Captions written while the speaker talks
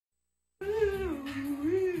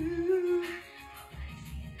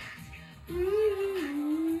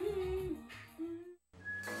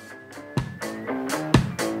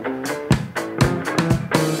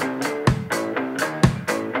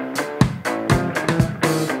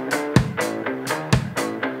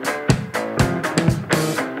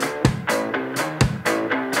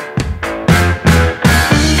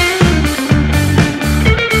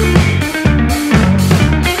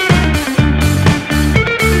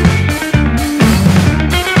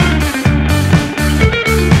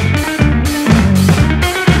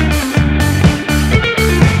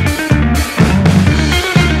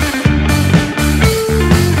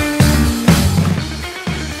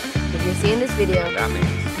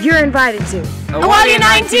You're invited to Abhaile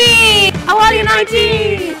 19! Abhaile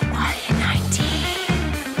 19! Abhaile 19!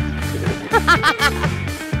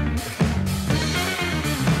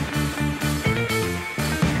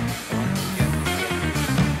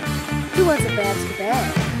 Who wants a Babz for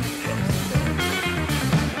bed?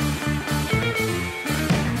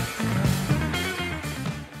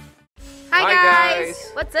 Hi guys!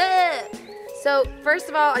 What's up? So first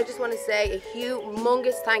of all, I just want to say a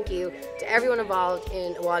humongous thank you to everyone involved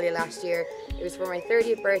in Abhaile last year. It was for my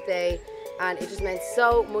 30th birthday and it just meant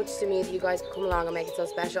so much to me that you guys could come along and make it so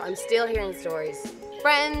special. I'm still hearing stories.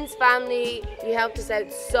 Friends, family, you helped us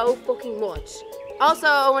out so fucking much. Also,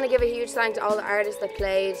 I want to give a huge thank to all the artists that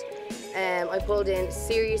played. I pulled in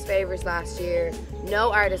serious favours last year.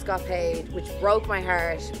 No artist got paid, which broke my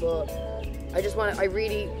heart, but I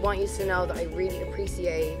really want you to know that I really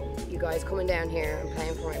appreciate you guys coming down here and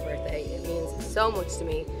playing for my birthday. It means so much to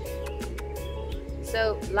me.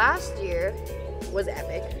 So last year was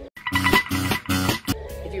epic.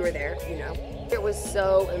 If you were there, you know. It was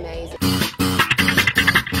so amazing.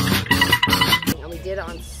 And we did it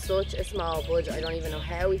on such a small budget. I don't even know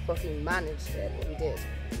how we fucking managed it, but we did.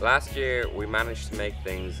 Last year we managed to make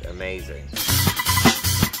things amazing.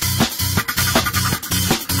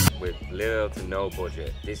 With little to no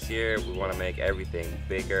budget. This year we want to make everything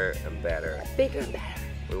bigger and better. Bigger and better.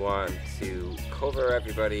 We want to cover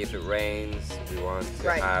everybody if it rains. We want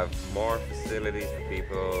to have more facilities for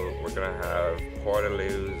people. We're gonna have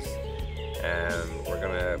portaloos.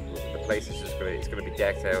 The place is it's gonna be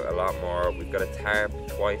decked out a lot more. We've got a tarp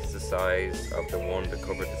twice the size of the one that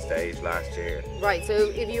covered the stage last year. Right, so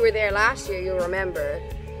if you were there last year, you'll remember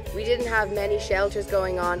we didn't have many shelters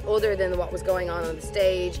going on other than what was going on the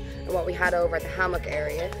stage and what we had over at the hammock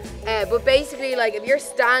area. But basically, like, if you're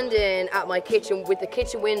standing at my kitchen with the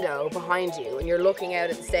kitchen window behind you and you're looking out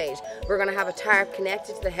at the stage, we're gonna have a tarp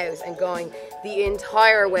connected to the house and going the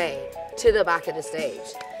entire way to the back of the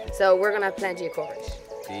stage. So we're gonna have plenty of coverage.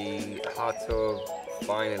 The hot tub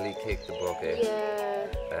finally kicked the bucket. Yeah.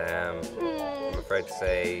 I'm afraid to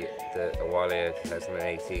say that Abhaile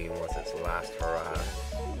 2018 was its last hurrah.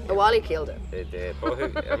 Abhaile killed it. It did.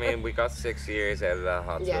 But I mean, we got 6 years out of that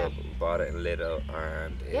hot tub. We bought it in Lidl,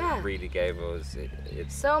 and it really gave us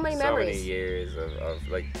so many memories. So many years of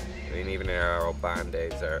like, I mean, even in our old band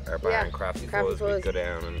days, our band Crafty Fuzz, we'd go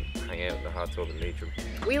down and hang out in the hot tub in Leitrim.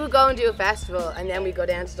 We would go and do a festival, and then we'd go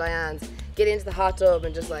down to Diane's, get into the hot tub,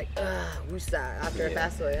 and just like, woosah, after a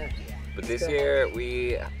festival, But this year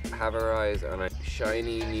we have our eyes on a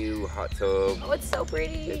shiny new hot tub. Oh, it's so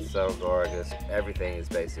pretty. It's so gorgeous. Everything is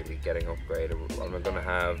basically getting upgraded. And we're going to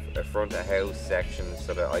have a front of house section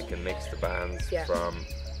so that I can mix the bands from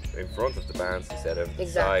in front of the bands instead of the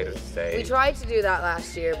side of the stage. We tried to do that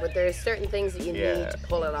last year, but there's certain things that you need to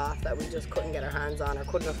pull it off that we just couldn't get our hands on or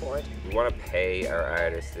couldn't afford. We want to pay our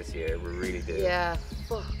artists this year, we really do. Yeah.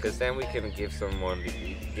 Because then we can give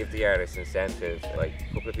the artist incentive. Like,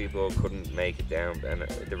 a couple of people couldn't make it down, and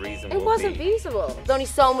the reason it wasn't feasible. There's only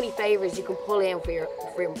so many favors you can pull in from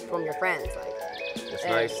your friends. Like,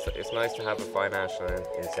 it's nice to have a financial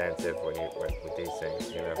incentive with these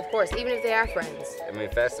things, you know. Of course, even if they are friends. I mean,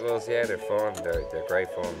 festivals, they're fun, they're great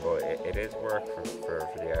fun, but it is work for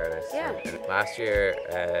the artists. Yeah. And last year,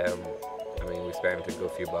 I mean, we spent a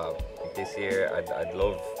good few bob. This year, I'd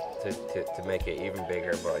love to make it even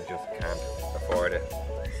bigger, but I just can't afford it.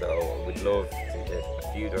 So we'd love to get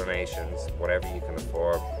a few donations, whatever you can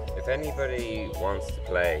afford. If anybody wants to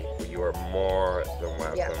play, you are more than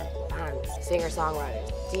welcome. Yeah. Bands,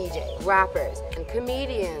 singer-songwriters, DJs, rappers, and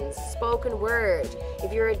comedians, spoken word.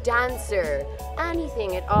 If you're a dancer,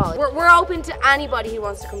 anything at all. We're open to anybody who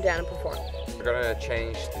wants to come down and perform. We're gonna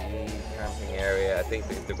change the camping area. I think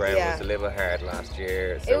the ground was a little hard last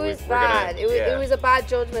year. So it was bad. It was a bad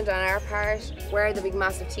judgment on our part. Where the big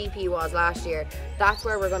massive teepee was last year, that's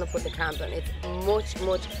where we're gonna put the camping. It's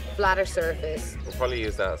much flatter surface. We'll probably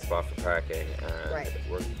use that spot for parking. And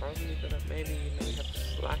we're probably gonna maybe have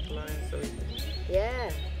slack lines so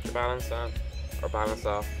the balance on, or balance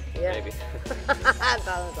off, Yeah. maybe.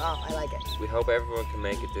 Balance off, I like it. We hope everyone can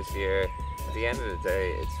make it this year. At the end of the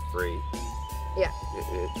day, it's free. Yeah.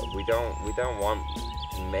 We don't want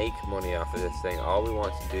to make money off of this thing. All we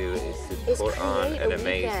want to do is to put on create an a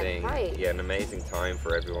amazing, weekend, right. an amazing time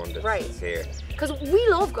for everyone that's Right. here. Because we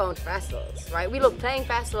love going to festivals, right? We love playing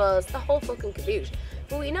festivals, the whole fucking caboose.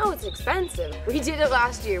 But we know it's expensive. We did it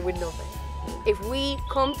last year with nothing. If we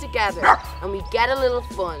come together and we get a little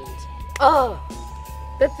fund, oh,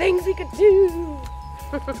 the things we could do.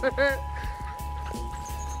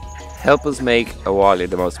 Help us make Abhaile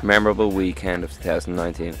the most memorable weekend of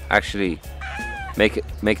 2019. Actually, make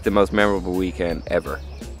it the most memorable weekend ever.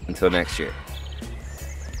 Until next year.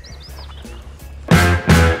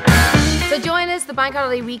 So join us the bank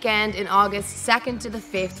holiday weekend in August 2nd to the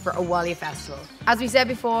 5th for Abhaile Festival. As we said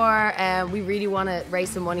before, we really want to raise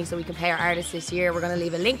some money so we can pay our artists this year. We're going to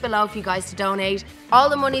leave a link below for you guys to donate. All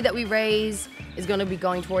the money that we raise is going to be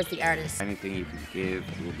going towards the artists. Anything you can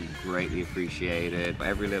give will be greatly appreciated.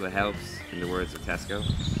 Every little helps, in the words of Tesco.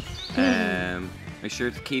 Make sure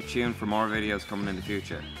to keep tuned for more videos coming in the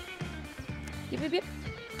future. Yip, yip, yip.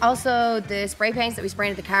 Also, the spray paints that we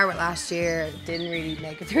sprayed the car with last year didn't really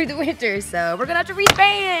make it through the winter, so we're gonna have to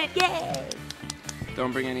respray it. Yay!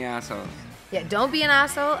 Don't bring any assholes. Yeah, don't be an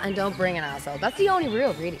asshole and don't bring an asshole. That's the only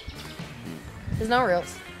rule, really. There's no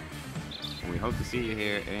rules. We hope to see you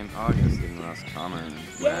here in August in Roscommon.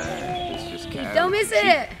 Don't miss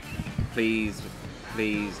it. Please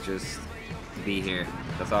just be here.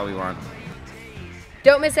 That's all we want.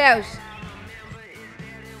 Don't miss out.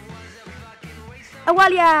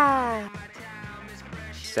 Abhaile!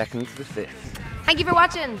 2nd to the 5th. Thank you for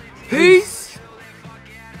watching. Peace!